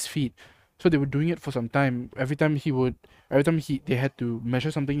this guy's feet. So they were doing it for some time. Every time they had to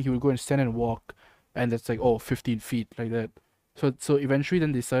measure something, he would go and stand and walk, and that's like 15 feet like that. So eventually,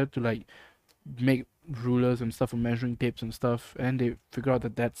 then they started to like make rulers and stuff for measuring tapes and stuff, and they figured out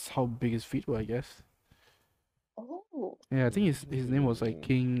that that's how big his feet were, I guess. Oh. Yeah, I think his name was like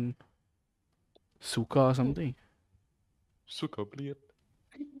King Suka or something. Suka bleed.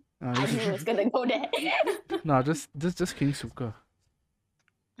 I knew it was gonna go there. No, just King Suka.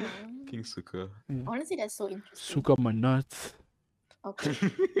 King Suka. Yeah. Honestly, that's so interesting. Suka my nuts. Okay,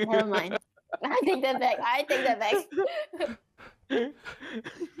 never mind. I take that back.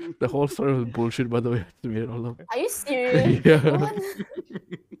 The whole story was bullshit, by the way. I made it all up. Are you serious? Yeah. What?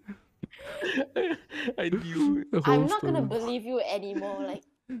 I knew. The whole I'm not story. gonna believe you anymore. Like,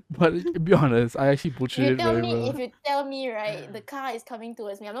 But to be honest, I actually if bullshit you it tell very me, well. if you tell me, right, the car is coming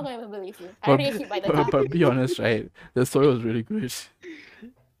towards me, I'm not gonna believe you. I But, already get hit by the car. but be honest, right? The story was really good.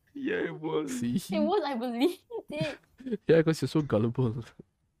 Yeah, it was. See? It was, I believed it. Yeah, because you're so gullible.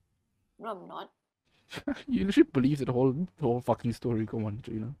 No, I'm not. You literally believed the whole fucking story. Come on,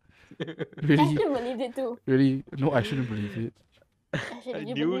 I Really, should believe it too. really. No, I shouldn't believe it. Actually, I did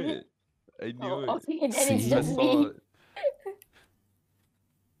you knew believe it. I knew Oh, it. okay, then it's See? I just saw me. it.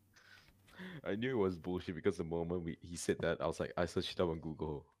 I knew it was bullshit because the moment he said that, I searched it up on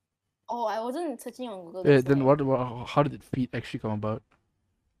Google. Oh, I wasn't searching on Google. Yeah, That's then why. how did feet actually come about?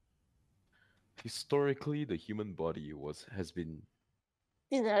 Historically, the human body has been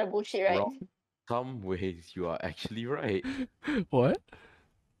This is another bullshit, right? wrong. Some ways you are actually right. What?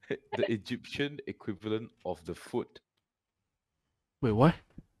 The Egyptian equivalent of the foot. Wait, what?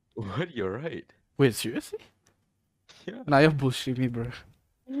 What? You're right. Wait, seriously? Yeah. Nah, you're bullshitting me, bro.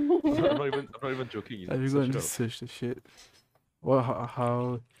 I'm not even joking. You Have you search gone it to up. search the shit? What?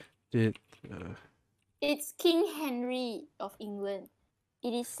 How did? It's King Henry of England.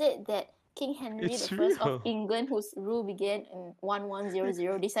 It is said that King Henry It's the First of real. England, whose rule began in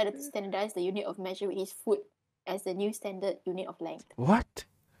 1100, decided to standardize the unit of measure with his foot as the new standard unit of length. What?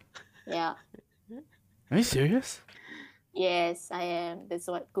 Yeah. Are you serious? Yes, I am. That's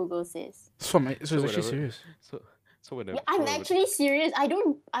what Google says. So So it's actually whenever, serious. so whenever, Yeah, I'm so when- actually serious. I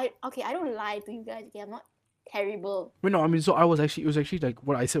don't lie to you guys. Okay, I'm not terrible. Wait, no, I mean, so it was actually like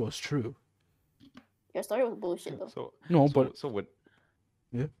what I said was true. Your story was bullshit though. so No, so but so when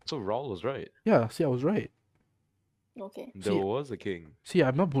yeah, so Raul was right. yeah. See, I was right. Okay. There See- was a king. See,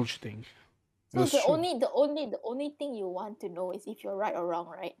 I'm not bullshitting. It So was the true. only thing you want to know is if you're right or wrong,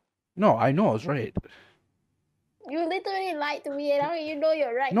 right? No, I know I was right. You literally lied to me, and how do you know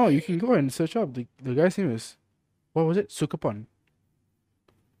you're right? No, you can go and search up the guy's name is, what was it? Sukapon.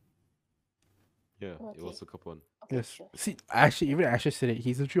 Yeah, it Okay. was a couple. Okay, Yes. sure. See, actually, even Asher said it.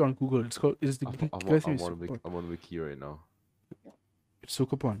 He's actually on Google. It's called. It's the guy's name is Sukapon. I'm on Wiki right now. It's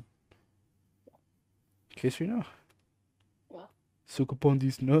Sukapon. Okay, so you know. Yeah. Sukapon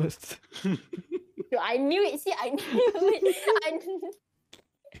these nerds. Yo, I knew it. See, I knew it. I knew...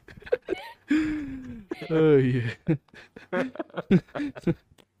 Oh yeah.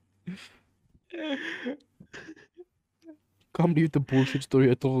 Can't believe the bullshit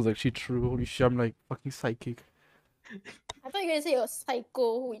story I told was actually true. Holy shit, I'm like fucking psychic. I thought you were gonna say you're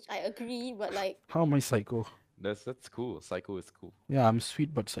psycho, which I agree, but like, How am I psycho? That's cool. Psycho is cool. Yeah, I'm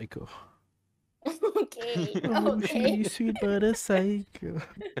sweet but psycho. okay, Oh, okay. she's sweet but a psycho.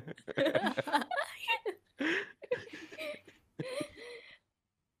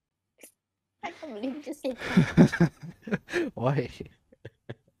 I can't believe you just said that. Why?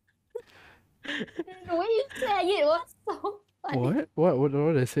 The way you sang it was so funny. What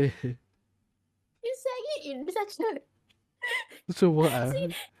did I say? You sang it in such a... So what?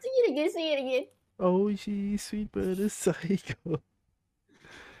 Sing it again, sing it again. Oh, she's sweet but a psycho.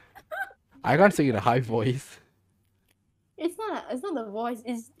 I can't sing in a high voice. It's not the voice,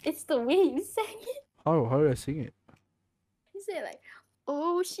 it's the way you sang it. How do I sing it? You said like,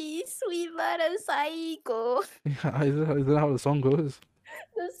 oh, she's sweet but a psycho. Yeah, is that how the song goes?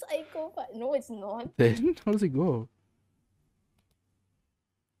 The psycho part. No, it's not. Then how does it go?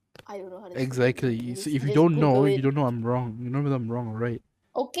 I don't know how to sing it. Exactly. Just- So if you just don't know, Google you it. don't know I'm wrong. You know whether I'm wrong or right.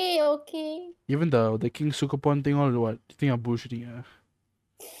 Okay, okay. Even the King Sukapon thing or what? You think I'm bullshitting? Yeah.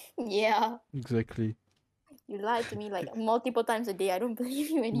 Yeah. Exactly. You lied to me like multiple times a day. I don't believe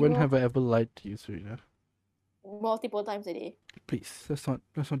you anymore. When have I ever lied to you, Serena? Multiple times a day. Please, let's not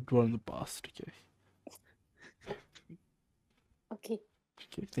dwell on the past, okay? Okay.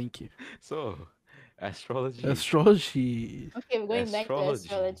 Okay, thank you. So, astrology. Astrology. Okay, we're going back to Astrology.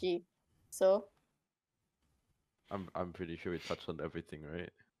 astrology. So I'm pretty sure we touched on everything, right?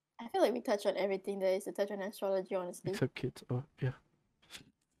 I feel like we touched on everything there is to touch on astrology, honestly. Except kids. Oh yeah.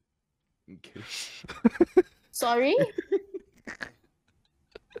 Okay. Sorry?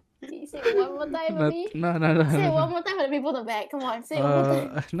 Say it one more time for me. No. Say it one more time for the people in the back. Come on, say it one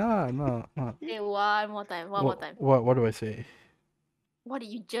more time. No. Say it one more time. One more time. What do I say? What did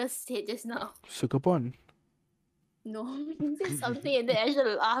you just say just now? Sukapon. No, you said something and then I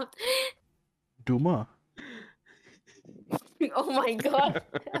should laughed. Duma. Oh my god.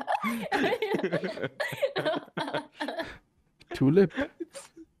 Tulip.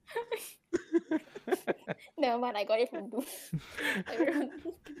 Never mind, I got it from Du. I'm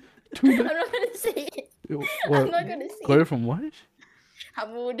Tulip. not gonna say it. What? I'm not gonna say Got it. it from what?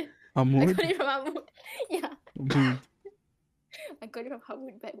 Hamoud. I Amud. got it from Hamoud. Yeah. Amud. I got it from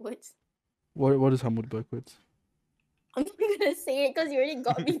Hamoud backwards. What is Hamud backwards? I'm not gonna say it because you already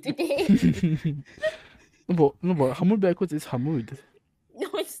got me today. no, but Hamud backwards is Hamud. No,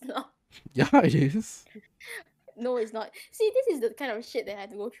 it's not. Yeah, it is. No, it's not. See, this is the kind of shit that I have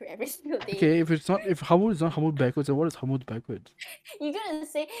to go through every single day. Okay, if Hamud is not Hamud backwards, then what is Hamud backwards? You're gonna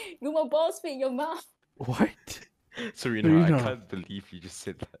say, do my balls fit in your mouth? What? Serena, Serena. I can't believe you just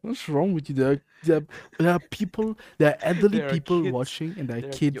said that. What's wrong with you? There are people, there are elderly There are people kids. watching, and there are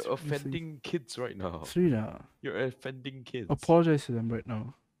You're kids. You're listening. offending kids right now. Serena, You're offending kids. apologize to them right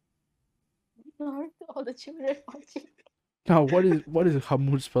now. No, to all the children watching. Now, what is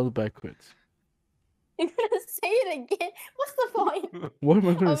Hamud spelled backwards? You're gonna say it again? What's the point? What am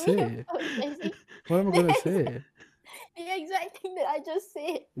I gonna Of me say? apologizing? What am I gonna There's- say? The exact thing that I just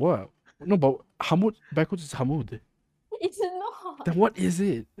said. What? No, but Hamud backwards is Hamud. It's not. Then what is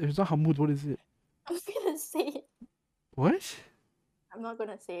it? If it's not Hamud, what is it? I'm gonna say it. What? I'm not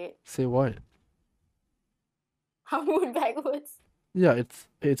gonna say it. Say what? Hamud backwards. Yeah, it's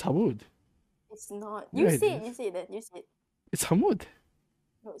Hamud. It's not. Yeah, You it say it. is. You say it. Then you say it. It's Hamud.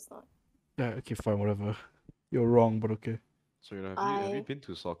 No, it's not. Yeah, okay, fine, whatever. You're wrong, but okay. So have you I. been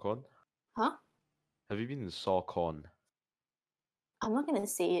to SawCon? Huh? Have you been to SawCon? I'm not gonna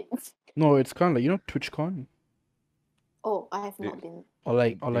say it. No, it's kind of like TwitchCon Oh, I have They not been. or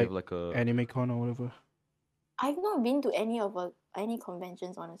they have like like a AnimeCon or whatever. I've not been to any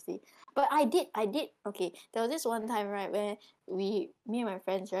conventions, honestly. But I did. Okay, there was this one time, right, where me and my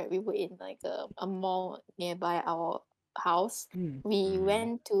friends, right, we were in like a mall nearby our house. Mm. We mm,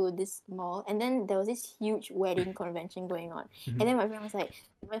 went to this mall, and then there was this huge wedding convention going on. Mhm. And then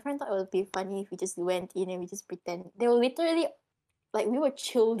my friend thought it would be funny if we just went in and we just pretend. They were literally like we were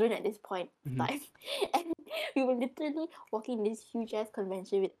children at this point Mhm. of time, and we were literally walking in this huge ass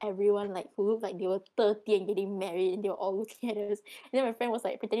convention with everyone like who looked like they were 30 and getting married, and they were all looking at us. And then my friend was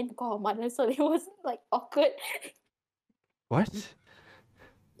like pretending to call her mother, so it was like awkward. What?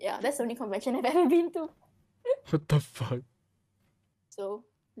 Yeah, that's the only convention I've ever been to. What the fuck? So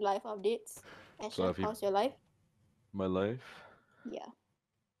life updates. so Asha, have you how's your life? my life? Yeah,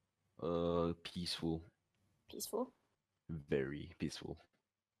 Peaceful. peaceful. Very peaceful.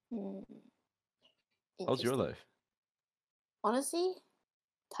 Hmm, How's your interesting. life? Honestly,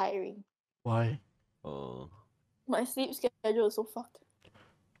 tiring. Why? Uh My sleep schedule is so fucked.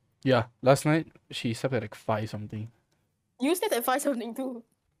 Yeah, last night she slept at like 5 something. You said at 5 something too.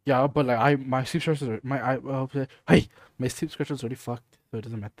 Yeah, but like my sleep schedule is my sleep schedule is already fucked, so it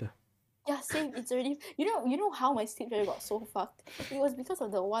doesn't matter. Yeah, same. It's already you know how my sleep schedule got so fucked. It was because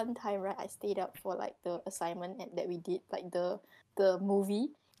of the one time, right, I stayed up for like the assignment that we did, like the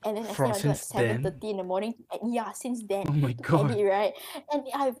movie, and then I stayed From until like since then. 7:30 in the morning. And yeah, since then Oh my to god. edit, right, and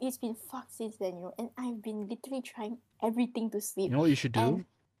it's been fucked since then, and I've been literally trying everything to sleep. You know what you should do? And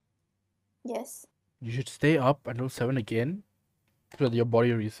yes, You should stay up until 7 again, so that your body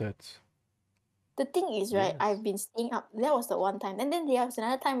resets. the thing is, right, yes. I've been staying up. That was the one time, and then there was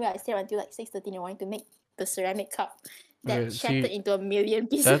another time where I stayed until like 6:30 in the morning to make the ceramic cup that Okay, shattered see, into a million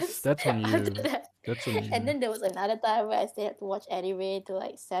pieces. that's on After you. that, That's on and you. then there was another time where I stayed up to watch anime till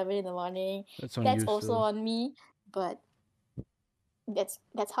like 7 in the morning. That's on That's you also still. on me, but that's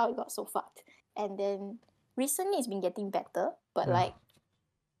how it got so fucked. And then recently it's been getting better, but Yeah. like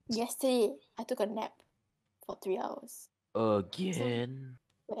yesterday I took a nap for 3 hours. So Again.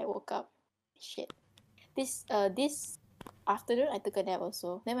 when I woke up, shit. This afternoon I took a nap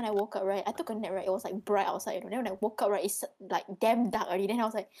also. Then when I woke up, right, I took a nap, right, it was like bright outside, you know. Then when I woke up, right, it's like damn dark already. Then I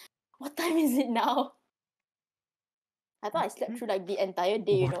was like, what time is it now? I thought I slept through like the entire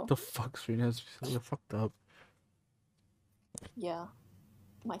day, you What know. the fuck, Serena? You're fucked up. Yeah,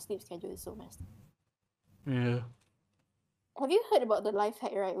 my sleep schedule is so messed up. Yeah. Have you heard about the life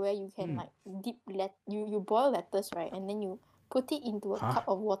hack, right, where you can Hmm. like you boil lettuce, right, and then you put it into a Huh? cup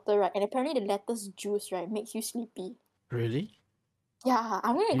of water, right, and apparently the lettuce juice, right, makes you sleepy. Really? Yeah,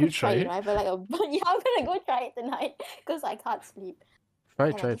 I'm gonna go You try try it. it? I feel like yeah, I'm gonna go try it tonight because I can't sleep. Try it,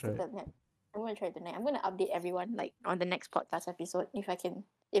 And I try it, just try took it. a nap. I'm gonna try it tonight. I'm gonna update everyone like on the next podcast episode if I can.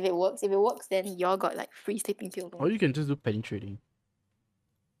 If it works, then y'all got like free sleeping pills. Or you can just do penny trading.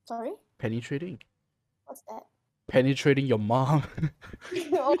 Sorry, Penny trading? what's that? Penetrating your mom.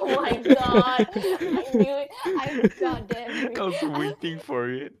 Oh my god! I knew it. I goddamn knew I it. was waiting for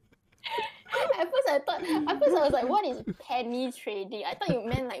it. At first I was like, what is penny trading? I thought you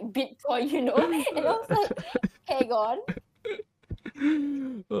meant like Bitcoin, you know? And I was like, hang on.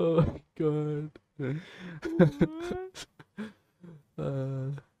 Oh god. What?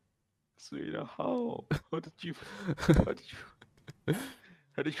 uh, Serena, how? How did you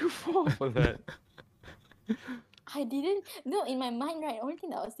how did you fall for that? I didn't no in my mind, right? The only thing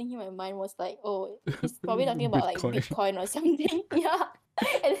that I was thinking in my mind was like, oh, he's probably talking about like Bitcoin or something. Yeah.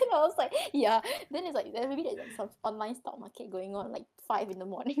 And then I was like, yeah. Then it's like maybe there's like some online stock market going on like 5 in the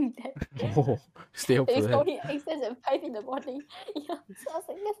morning. That Oh, stay up for it's that. only access at 5 in the morning. Yeah. So I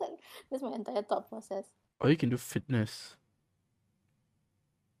was like, that's my entire thought process. Or you can do fitness,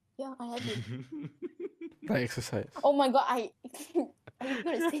 Yeah, I have been. like exercise. Oh my god, are you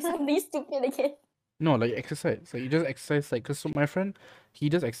gonna say something stupid again? No, like exercise. Like you just exercise, like, cause so my friend, he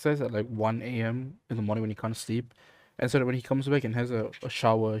does exercise at like 1 a.m. in the morning when he can't sleep, and so that when he comes back and has a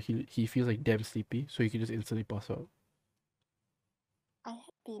shower, he feels like damn sleepy, so he can just instantly pass out. I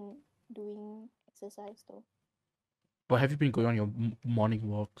have been doing exercise though. But have you been going on your morning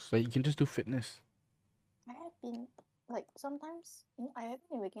walks? Like you can just do fitness. I have been like sometimes I haven't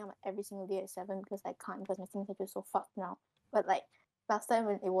been waking up like, every single day at 7 because I can't because my sleep schedule is so fucked now. But like last time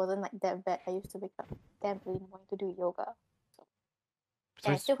when it wasn't like that bad, I used to wake up damn early in the morning to do yoga. And I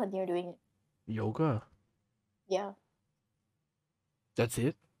Besides still continue doing it. yoga. Yeah. That's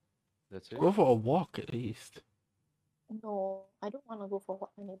it. That's it. Go for a walk at least. No, I don't want to go for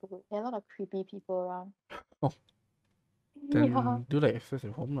walk in the neighborhood. There are a lot of creepy people around. Oh, Yeah. then do like exercise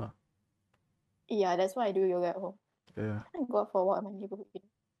at home lah. Yeah, that's why I do yoga at home. Yeah. I can't go out for a walk in my neighborhood.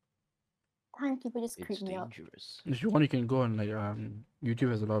 Sometimes people just It's creep me out. dangerous. If you want, you can go on like YouTube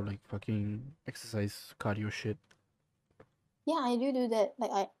has a lot of like fucking exercise cardio shit. Yeah, I do that.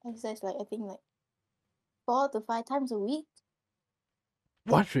 Like I exercise like I think like 4 to 5 times a week.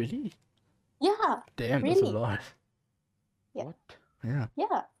 What really? Yeah, Damn, that's a really. lot. Yeah. What? Yeah.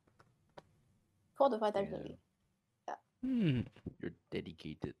 Yeah, 4 to 5 times a Yeah. week. Hmm. You're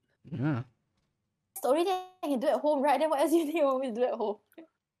dedicated. Yeah. That's the only thing I can do at home, right? Then what else do you think I want me to do at home?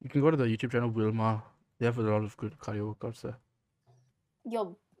 You can go to the YouTube channel Wilma. They have a lot of good cardio workouts there.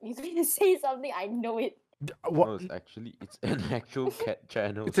 You're going to say something. I know it. No, What? it's an actual cat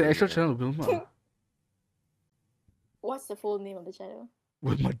channel. It's an actual Serena. channel, Wilma. What's the full name of the channel?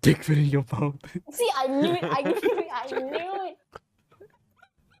 With my dick fit in your mouth. See, I knew it. I knew it. I knew it.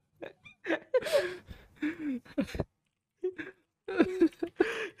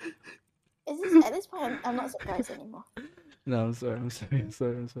 At this point, I'm not surprised anymore. No, I'm sorry. I'm sorry. I'm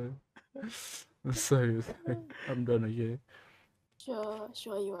sorry. I'm sorry. I'm sorry. I'm sorry. I'm done again. Sure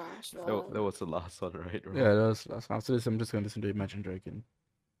you are. Sure. That was the last one, right? Ro? Yeah, that was last one. After this, I'm just gonna listen to Imagine Dragon.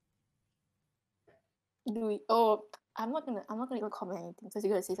 Do we? Oh, I'm not gonna even comment anything because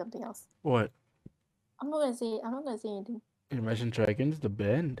you're gonna say something else. What? I'm not gonna say anything. Imagine Dragons, the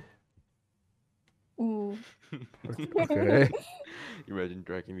band. Mm. Okay. Imagine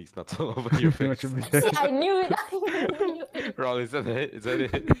dragging these nuts all over your face. Imagine See, I knew it. I knew it. Wrong, is that it? Is that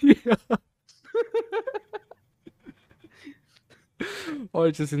it? Yeah. Or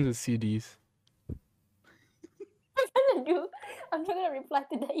it's just in the CDs. I'm not gonna reply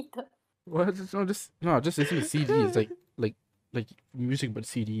to that either. What? Just listen to CDs. Like music, but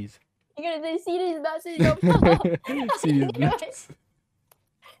CDs. You're gonna say CDs nuts in your mouth. CDs knew nuts.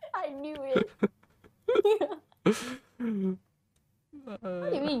 I knew it. How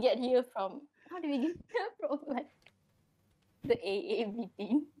did we get here from? How did we get here from like the AA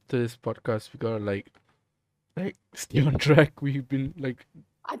meeting? To this podcast, we gotta like stay on track. We've been like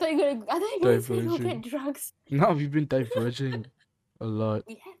I thought you were gonna say go Diverging. get drugs. now we've been diverging a lot.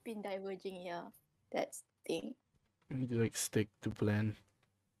 We have been diverging, yeah. That's the thing. We need to like stick to plan.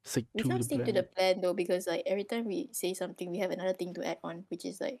 Stick We to can't the stick plan. to the plan though because like every time we say something, we have another thing to add on, which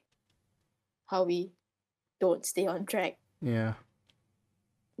is like how we don't stay on track. Yeah,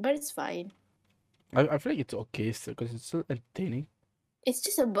 But it's fine. I feel like it's okay still because it's still entertaining. It's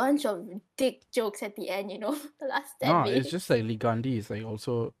just a bunch of dick jokes at the end, you know. The last 10 No, minutes. it's just like Lee Gandhi is like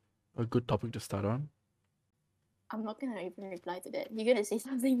also a good topic to start on. I'm not gonna even reply to that. You're gonna say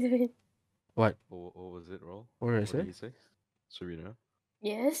something to it. What? What was it, Ro? What did I What say? did he say? Serena?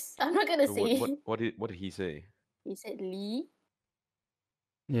 Yes, I'm not gonna So say what, it. what did he say? He said Lee,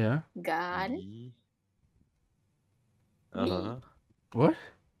 Yeah. Gan. Lee? Uh-huh. What?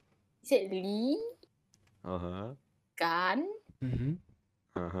 He said Lee, Uh-huh. Gan, Mm-hmm.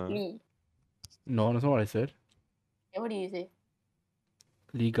 Uh-huh. Lee. No, that's not what I said. And what did you say?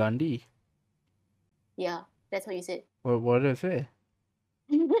 Lee Gandhi. Yeah, that's what you said. What did I say?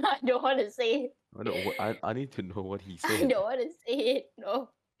 I don't want to say it. I need to know what he I said. don't want to say it. No.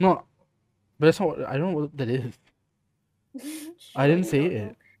 No, but that's not. I don't know what that is. I Sure, didn't you say don't it.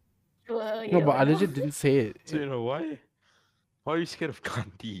 know. Sure, you No, but don't I know. legit didn't say it. So you know why? Why are you scared of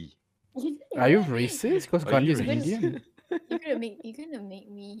Gandhi? Are you racist? Because Are Gandhi you is Indian. You're gonna make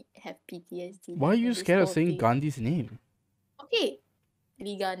me have PTSD. Why are you with this scared of whole saying thing. Gandhi's name? Okay,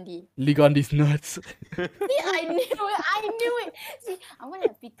 Lee Gandhi. Lee Gandhi's nuts. See, I knew it. I knew it. See, I'm gonna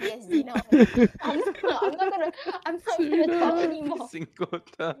have PTSD now. I'm not gonna talk anymore. Single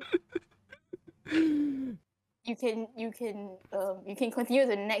time. You can continue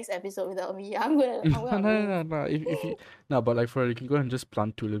the next episode without me. I'm gonna move. No. If you but like for you can go and just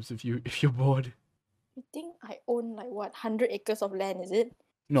plant tulips if you're bored. You think I own like what 100 acres of land? Is it?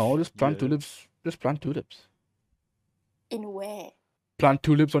 No, just plant Yeah. tulips. Just plant tulips. In where? Plant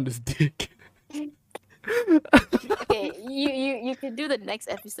tulips on this dick. Okay, you can do the next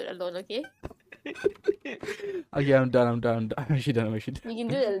episode alone. Okay, Okay, I'm done. I'm actually done. you can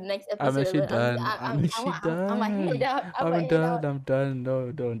do the next episode. I'm actually alone. done. I'm actually I'm gonna head out. I'm done. I'm done.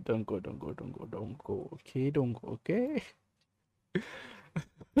 No, don't go. Okay, don't go. Okay.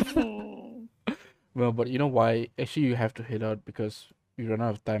 Well, but you know why? Actually, you have to head out because we run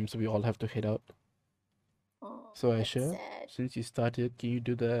out of time, so we all have to head out. Oh, So that's Aisha, sad. since you started, can you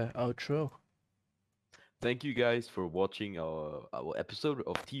do the outro? Thank you guys for watching our episode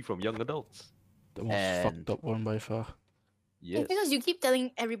of Tea from Young Adults. The most And fucked up one by far. It's because yes. you keep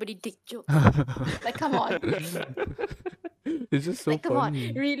telling everybody dick jokes. Like, come on. It's just so Like, come on.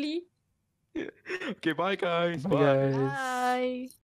 funny. Really? Okay, bye guys. Bye Bye. guys. Bye.